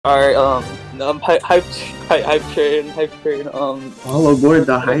Alright, hype train, all aboard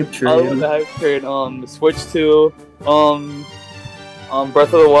the hype train. all aboard the hype train, Switch 2,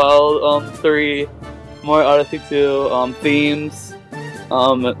 Breath of the Wild, 3, Mario Odyssey 2, themes,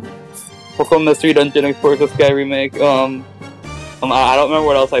 Pokemon Mystery Dungeon Explorer Sky Remake, I don't remember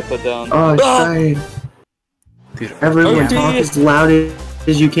what else I put down. Oh, it's starting. Dude, everyone talk as loud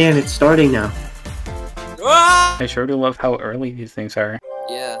as you can, it's starting now. I sure do love how early these things are.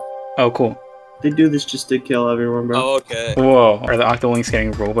 Yeah. Oh, cool. They do this just to kill everyone, bro. Oh, okay. Whoa, are the Octolinks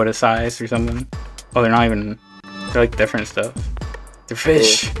getting roboticized or something? Oh, they're not even, they're like different stuff. They're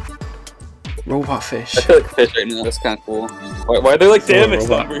fish. Robot fish. I feel like fish right now, that's kind of cool. Why are they like damage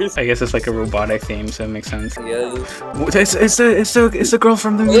numbers? I guess it's like a robotic theme, so it makes sense. Yeah. It's the girl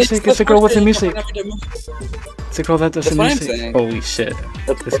from the music. It's the girl with the music. It's the girl that does the music. Holy shit.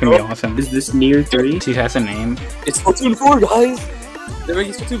 This is gonna be awesome. Is this near 3? She has a name. It's Splatoon 4, guys! They're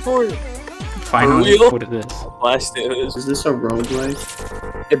making Splatoon 4! Finally, what is this? Flash damage. Is this a roguelike?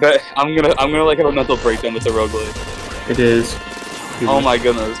 I'm gonna like have a mental breakdown with the roguelike. It is. Oh my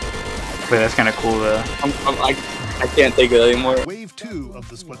goodness. Wait, that's kind of cool though. I can't take it anymore. Wave 2 of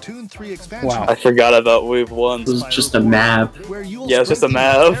the Splatoon 3 expansion. Wow. I forgot about Wave 1. This is just a map. Yeah, it's just a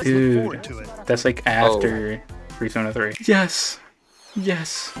map. Dude, that's like after Persona 3. Yes!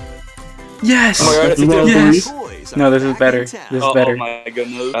 Yes! Yes! Oh my God, yes! No, this is better. This is better. Oh my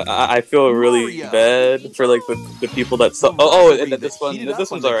goodness. I feel really bad for like the people that saw. And this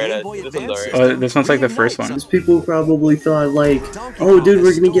one's alright. This one's alright. Oh, this one's like the first one. These people probably thought like, oh dude,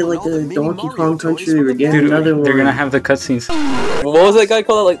 we're gonna get like a Donkey Kong Country, we're getting another one. They're gonna have the cutscenes. What was that guy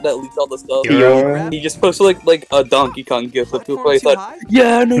called that leaked all the stuff? Fiora? He just posted like a Donkey Kong gift that people probably thought,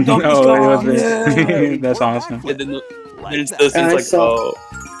 yeah, no Donkey Kong. Yeah. That's awesome. And then this like, oh.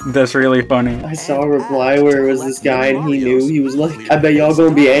 That's really funny. I saw a reply where it was this guy and he knew, he was like, I bet y'all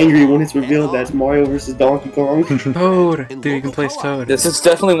gonna be angry when it's revealed that's Mario vs. Donkey Kong. Toad! Dude, you can play as Toad. This is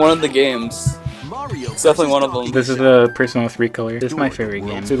definitely one of the games. It's definitely one of them. This is the Persona 3 color. This is my favorite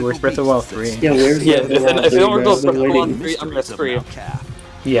game. Dude, where's Breath of the Wild 3? Yeah, where's If Breath of the Wild 3, if it don't bro? go Breath of the Wild 3, I'm gonna scream.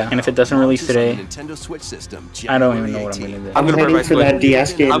 Yeah, and if it doesn't release today, I don't even know what I'm gonna do. I'm gonna heading for that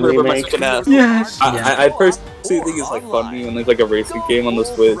DS game I'm gonna burn my remake. Switch ass. Yes! I personally think it's like funny when there's like a racing game on the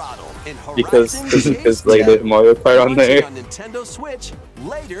Switch. Because like there's Mario Kart on there. Nintendo Switch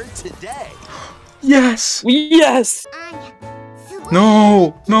later today. Yes! Yes!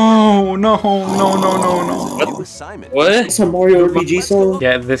 No! No! No! No! No! No! No! What? It's a Mario RPG song?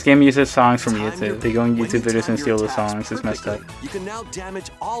 Yeah, this game uses songs from YouTube. They go on YouTube videos and steal the songs. It's messed up. You can now damage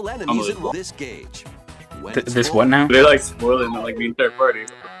all enemies in this gauge. This what now? They like spoiling like the entire party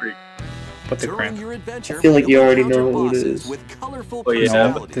for free. What the crap? I feel like you already know who it is. Oh yeah.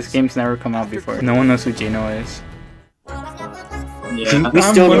 No, this game's never come out before. No one knows who Gino is. Yeah. We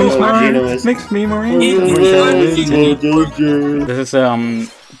still don't know what Gino is. Makes me more This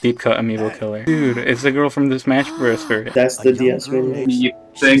is deep cut amiibo killer. Dude, it's the girl from the Smash Bros. That's the DS remake. You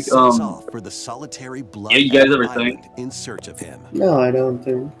think for the solitary blood you guys ever think? in search of him. No, I don't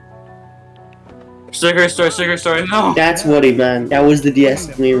think. Sticker story, no! That's what he meant. That was the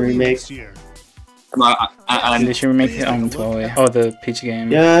DS remake. Come on, They should remake Toy. Oh, the Peach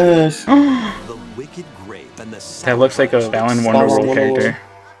game. Yes! The wicked grape and the That looks like a Balan Wonderworld character.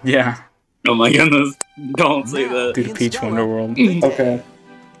 Yeah. oh my goodness. Don't say that. Dude, Peach Wonderworld. Okay.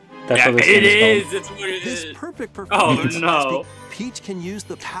 That's Yeah, what this it game is! It's what it This is! perfect Oh performance no! Peach can use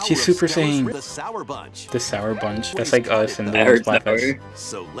the power She's of Super Saiyan. the Sour Bunch. The Sour Bunch. That's like us and I the heard Black sour. Us.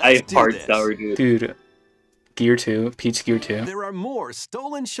 So I let's do hard this. sour, dude. Dude, Gear 2. Peach Gear 2. There are more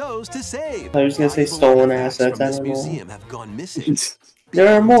stolen shows to save. I was gonna say stolen assets, From I this don't know. museum have gone missing.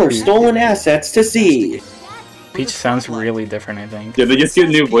 There are more stolen assets to see! Peach sounds really different, I think. Did they just get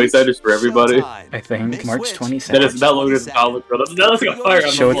new voice actors for everybody? I think. March 27th. That logo is solid, bro. That looks like a fire on the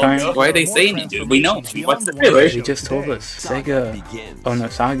Showtime? logo. Why are they saying it, dude? We know. What's the trailer? They just told us. Sega. Oh no,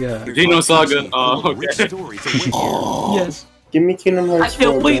 Saga. Gino Saga. Oh, okay. Yes. Give me Kingdom I Hearts 4,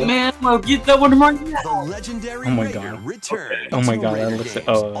 can't wait, bro. man. I'll get that one tomorrow. The legendary Oh my Raider God. returns Oh my to God, that Radio looks like-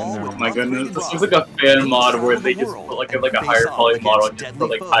 Games, oh, all no. with Oh my goodness, this Marvel looks like a fan mod where they just world. put like a higher quality model and just put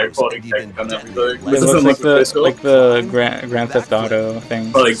like higher quality text on everything. It This looks doesn't like look the official. Grand Theft Auto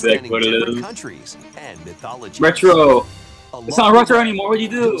thing. Probably exactly what it is. Countries and mythologies. Retro. It's not Along retro with anymore. What do you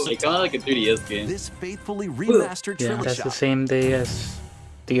do? Like kind of like a 3DS game. this faithfully remastered Yeah, trilogy. that's the same day as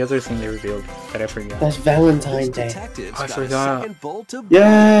the other thing they revealed that I forgot. That's Valentine's Day. Detectives I got a forgot. second bolt of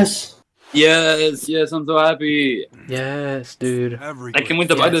Yes! Yes, yes, I'm so happy. Yes, dude. I can't wait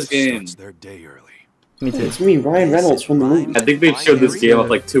to buy this game. Me too. It's me, Ryan Reynolds from the movie. I think they've showed this game up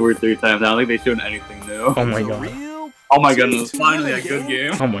like 2 or 3 times. I don't think they've shown anything new. Oh my God. real Oh my goodness, finally a good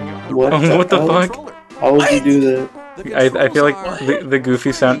game. Oh my god. What What the the fuck? How would you do that? I feel like the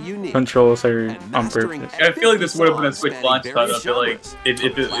goofy sound controls are on purpose. I feel like this would have been a Switch launch title. I feel like if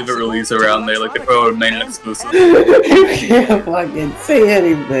it released around there, like they probably made an exclusive. You can't fucking say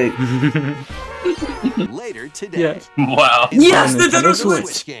anything. Later today. Yeah. Wow. Yes, Nintendo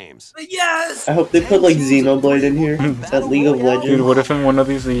Switch games. Yes! I hope they put like Xenoblade in here. That League of Dude, Legends. what if in one of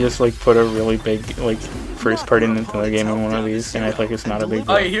these they just like put a really big like first party Nintendo game in one of these and act like it's not a big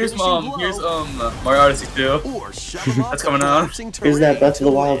deal? Oh, yeah, here's Mario Odyssey 2. That's coming out. Here's that Breath of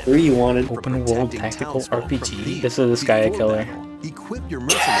the Wild 3 you wanted. Open world tactical RPG. This is Disgaea Killer. Equip your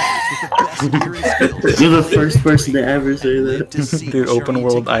mercenaries with the best gear and skills. You're the first person to ever say that. Dude, open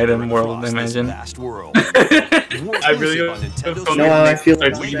world item world, imagine. I really don't No, I feel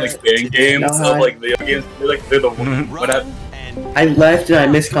like playing like fan games of like video games. They're the one. What happened? I left and I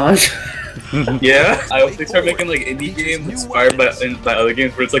missed Contra. Yeah, I hope they start making like indie games inspired by other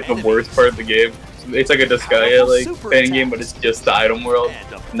games where it's like the worst part of the game. It's like a Disgaea like fan game, but it's just the item world,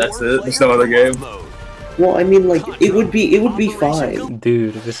 and that's it. There's no other game. Well, I mean, like it would be fine.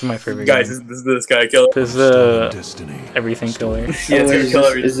 Dude, this is my favorite Guys, game. this is Disgaea Killer. This is everything killer. Yeah, it's gonna kill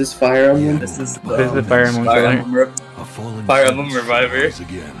everything. Is this Fire Emblem? This is the Fire Emblem Killer. Fire Emblem Reviver.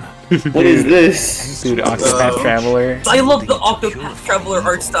 What is this? Dude, Octopath Traveler. I love the Octopath Traveler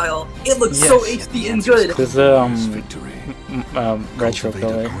art style. It looks so HD and good. This is retro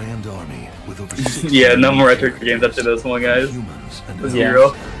killer. Yeah, no more retro games after this one, guys.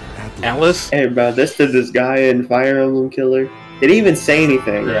 Zero. Atlas? Hey, bro, this did this guy in Fire Emblem Killer. They didn't even say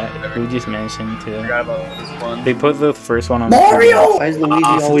anything. Yeah, Luigi's Mansion too. Forgot about this one. They put the first one on Mario! Why is Luigi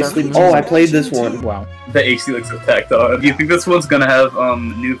always sleep? Oh, I played this one. Wow. The HD looks so tacked on. Do you think this one's gonna have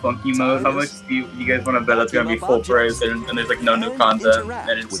new funky mode? How much do you guys want to bet that's gonna be full price and there's like no new content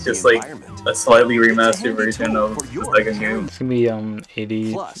and it's just like a slightly remastered version of the second game? It's gonna be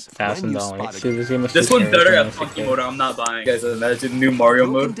 $80,000. Dude, this game is This one's better at funky mode. I'm not buying. You guys imagine new Mario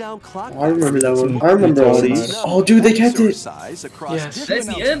mode? I remember that one. I remember all these. Oh, dude, they kept it. Yes. That's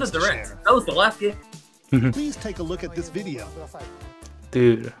the end of the direct. That was the last game. Please take a look at this video.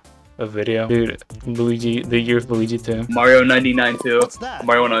 Dude, a video. Dude, Luigi, the year of Luigi 2. Mario 99 too. What's that?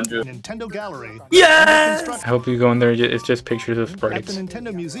 Mario 100. Nintendo Gallery. Yes! I hope you go in there, it's just pictures of At the sprites.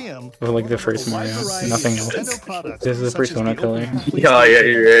 Nintendo Museum. Of like the first Mario, nothing else. Nintendo products This is the such as Persona the Killer. Overlord Yeah,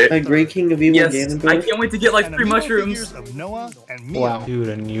 you're right. Like Great King of Evil Yes, Ganondorf. I can't wait to get like and 3 amiibo mushrooms. figures of Noah and Mia. Wow. Dude,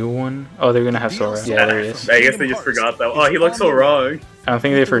 a new one? Oh, they're gonna have Sora. Yeah, there he is. I guess they just forgot that. Oh, he looks so wrong. I don't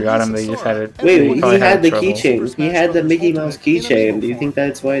think they forgot him, they just had it. Wait, they he probably had the trouble. keychain. He had the Mickey Mouse keychain. Do you think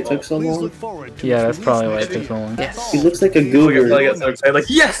that's why it took so Please long? look forward to Yeah, its that's probably why release it took next so long. year. That's He all. looks like a I probably goober. got so excited. Like,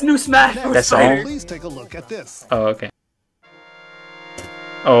 yes, new Smash! I was That's so all? excited. Please take a look at this. Oh, okay.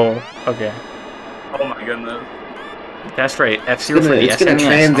 Oh, okay. Oh my goodness. That's right, F-Zero for the It's gonna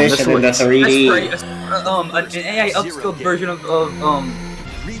SNES on the transition into Switch. 3D. That's right. An AI upscaled version of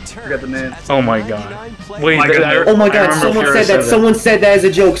Forgot the name. Oh my god. Wait, my God. Oh my I god, remember someone Fiora said that. Someone said that as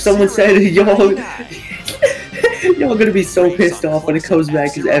a joke. Someone said, y'all. Y'all gonna be so pissed off when it comes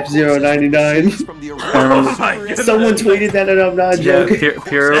back as F-Zero 99. Oh my goodness. Someone tweeted that and I'm not Yeah, joking.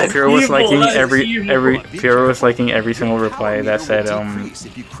 Puro was evil, liking that's every evil. Puro was liking every single reply that said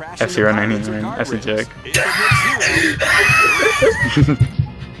F-Zero 99 as a joke.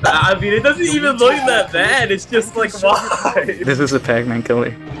 I mean, it doesn't even look that bad. It's just like, why? This is a Pac-Man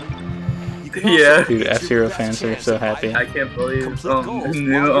killer. Yeah. Dude, F-Zero fans are so happy. I can't believe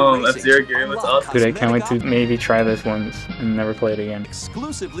new F-Zero game. It's awesome. Dude, I can't wait to maybe try this once and never play it again.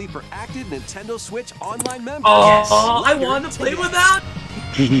 Exclusively for active Nintendo Switch online members. Oh, I want to play with that.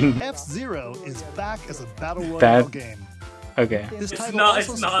 F-Zero is back as a battle royale Bad. game. Okay. This It's title not-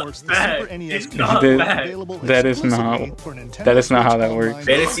 also it's not supports the bad. Super NES It's game, not That- bad. available that is not- exclusively for Nintendo that is not how Switch that works. Online.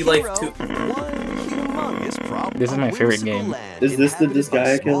 Fantasy Life 2. This is my favorite game. Is this the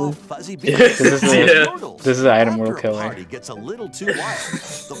Disgaea Killer? This is Yeah. This is the Item World Killer.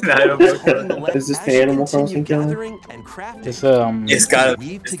 Is this the Animal Crossing Killer? This It's gotta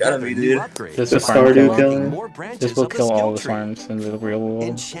be, dude. This The is Farm Stardew Killer. Killer? This will kill all the farms in the real world.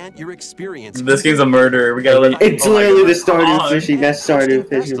 Enchant your experience. This game's a murder. We gotta let. It's oh my literally the God. Stardew Fishing. That's Stardew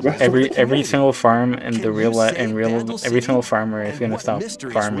Fishing, bro. Every single farm in the every single farmer is gonna stop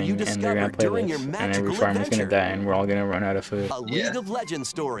farming and they're gonna play this, and every farmer is gonna die, and we're all gonna run out of food. A League of Legends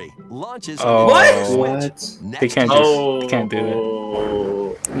story launches Oh. on What? They can't Oh. can't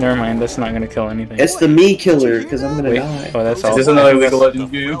do it. Never mind, that's not gonna kill anything. It's the me killer, because I'm gonna Wait, die. oh, that's Is all. this another League of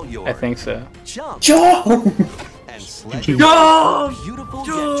Legends game? I think so. Jump Jump! and sledge Jump! beautiful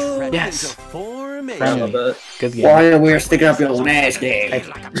Jump! yet tread Yes. into formation. I love that. Good game. Why are we sticking up your own ass game?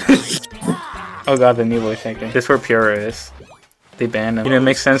 Oh god, the new voice actor. This is where Puro is. They banned him. You know, it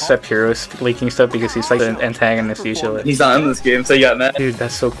makes sense that Puro is leaking stuff because he's like the antagonist usually. He's not in this game, so yeah, man. Dude,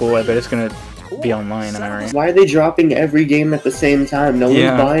 that's so cool. I bet it's gonna be online, am I right? Why are they dropping every game at the same time? No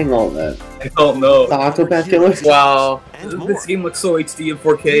one's buying all that. I don't know. The Octopia Killer? Wow. This game looks so HD in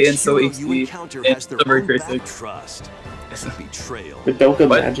 4K and so HD. It's so very crazy. The Doka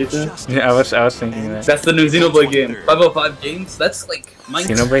Magica? Yeah, I was thinking that. That's the new Xenoblade game. 505 games? That's like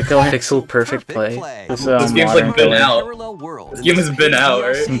Xenoblade Killer? Pixel Perfect Play? This game's like been out. This game has been out,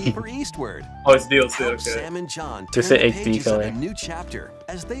 right? Oh, it's DLC, okay. Just an HD Killer.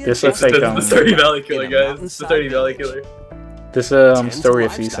 This looks like the Stardew Valley Killer, guys. It's the Stardew Valley Killer. This Story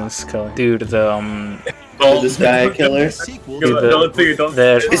of Seasons Killer. Dude, the Disgaea Killer. Dude,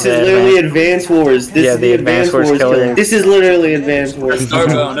 This is literally Advance Wars. This is the Advance Wars killer. This is literally Advance Wars.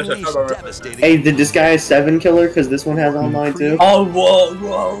 Hey, the Disgaea 7 Killer, because this one has online too. Oh,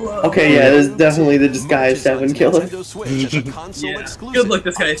 whoa. Okay, yeah, this is definitely the Disgaea 7 Killer. Yeah. Good luck,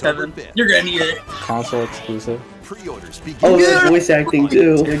 Disgaea 7. You're gonna need it. Console exclusive. Oh, there's voice acting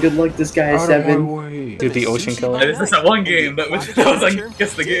too. Yeah, good luck, Disgaea 7. Dude, the Ocean Killer. This is that one game that was I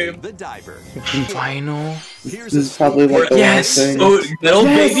guess the game. Final. This is probably like the last thing. Oh, little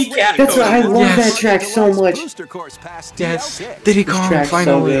baby cat. That's why I love that track so much. Yes. Diddy Kong, Track's so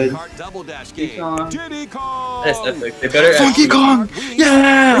finally. good. That's epic. They better Funky Kong!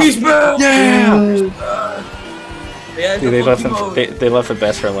 Yeah! He's back! Yeah! Yeah, Dude, they left the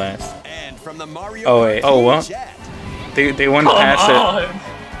best for last. Oh wait. Oh what? They went past it.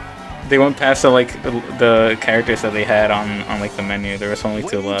 They went past the characters that they had on like the menu. There was only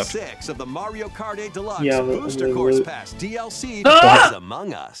 2 left. Yeah,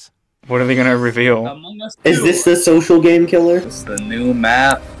 What are they gonna reveal? is this the social game killer? It's the new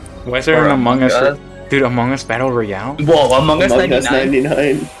map. Why is there an Among Us? Dude, Among Us Battle Royale? Whoa, Among Us Among Us 99.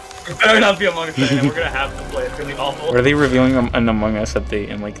 99. It better not be Among Us 99. We're gonna have to play. It's gonna be awful. Or are they revealing an Among Us update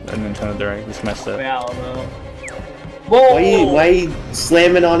in like a Nintendo Direct? It's messed up. I don't know. Whoa! Why he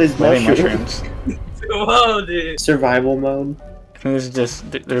slamming on his Why are they mushrooms? Whoa, dude. Survival mode. I think this is just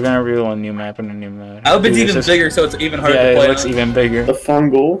they're gonna reveal a new map and a new mode. I hope it's Dude, even bigger, so it's even harder yeah, to play. it looks even bigger. The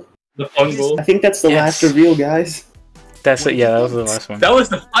fungal. The fungal. I think that's the last reveal, guys. That's it. Yeah, that was the last one. That was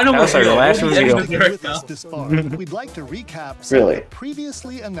the final That was our reveal. last We'll be reveal. ending right now. This far, we'd like to recap some Really? of the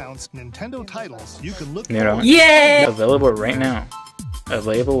previously announced Nintendo titles you can look You know, forward Yeah! available right now.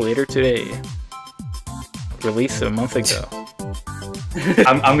 Available later today. Released a month ago.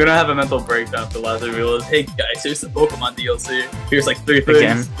 I'm gonna have a mental breakdown after the last reveal. Hey guys, here's the Pokemon DLC. Here's like 3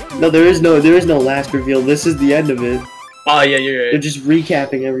 things. Again. No, there is no last reveal. This is the end of it. Oh yeah, you're They're right. just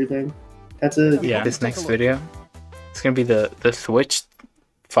recapping everything. That's it. Yeah, this next video, it's gonna be the Switch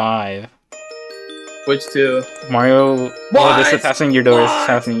 5. Which two? Mario. What? Oh, this is 1,000 Year Doors. What?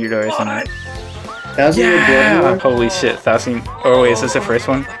 1,000 Year Doors in it. That Year Blood War? Holy shit, 1,000. Oh wait, is this the first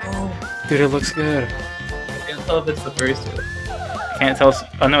one? Dude, it looks good. I can't tell if it's the first one. Can't tell.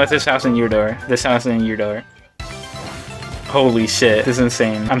 Oh no, it's this 1,000 Year Door. This 1,000 Year Door. Holy shit, this is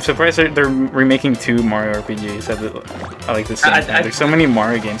insane. I'm surprised they're remaking 2 Mario RPGs at like the same time. There's so many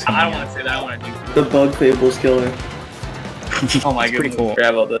Mario games coming I don't out. want to say that. I want to do. The Bug Fables killer. Oh my Pretty goodness. cool.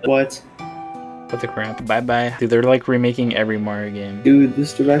 Grab all that. What? What the crap? Bye bye. Dude, they're like remaking every Mario game. Dude,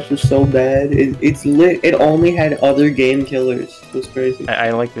 this direct was so bad. It's lit. It only had other game killers. It was crazy.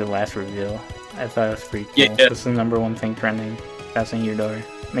 I like the last reveal. I thought it was pretty cool. Yeah. This is the #1 thing trending. 1,000 Year Door.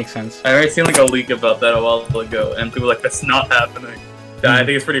 Makes sense. I already seen like a leak about that a while ago, and people were like, that's not happening. Yeah, I think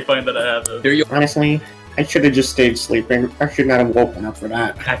it's pretty funny that it happened. There you Honestly, I should have just stayed sleeping. I should not have woken up for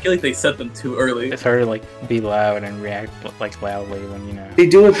that. I feel like they set them too early. It's hard to like be loud and react like loudly when you know. They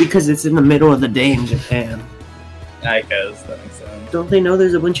do it because it's in the middle of the day in Japan. I guess that makes sense. Don't they know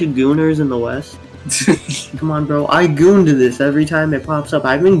there's a bunch of gooners in the West? Come on, bro. I gooned this every time it pops up.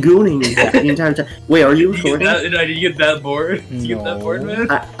 I've been gooning the entire time. Wait, are you Did you recording? did you get that bored? Did you get that bored, man?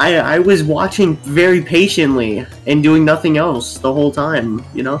 I was watching very patiently and doing nothing else the whole time,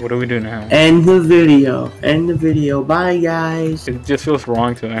 you know? What do we do now? End the video. End the video. Bye, guys. It just feels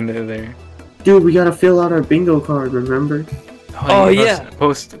wrong to end it there. Dude, we gotta fill out our bingo card, remember? Oh, yeah.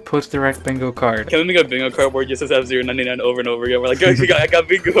 Post direct bingo card. Can we make a bingo card where it just says F099 over and over again? We're like, I got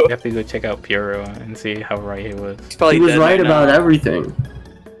bingo. You have to go check out Puro and see how right he was. He's probably He was dead right about now. everything.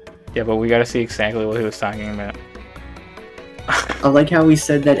 Yeah, but we gotta see exactly what he was talking about. I like how he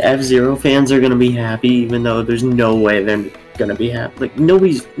said that F-Zero fans are gonna be happy, even though there's no way they're gonna be happy. Like,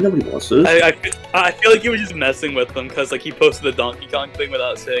 nobody wants this. I feel like he was just messing with them because like he posted the Donkey Kong thing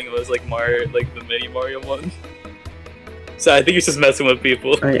without saying it was like Mario, like the mini Mario one. So I think he's just messing with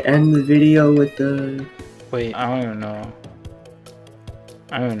people. Alright, end the video with the... Wait, I don't even know.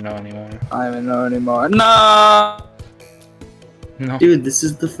 I don't even know anymore. I don't even know anymore. No! No. Dude, this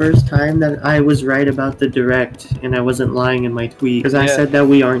is the first time that I was right about the direct, and I wasn't lying in my tweet. Because I said that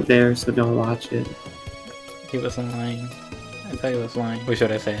we aren't there, so don't watch it. He wasn't lying. I thought he was lying. What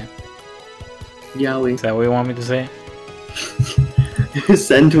should I say? Yowie. Is that what you want me to say?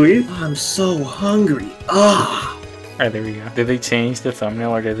 Send tweet? Oh, I'm so hungry. Ah. Alright, there we go. Did they change the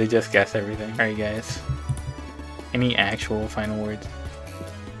thumbnail or did they just guess everything? Alright, guys. Any actual final words?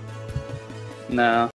 No.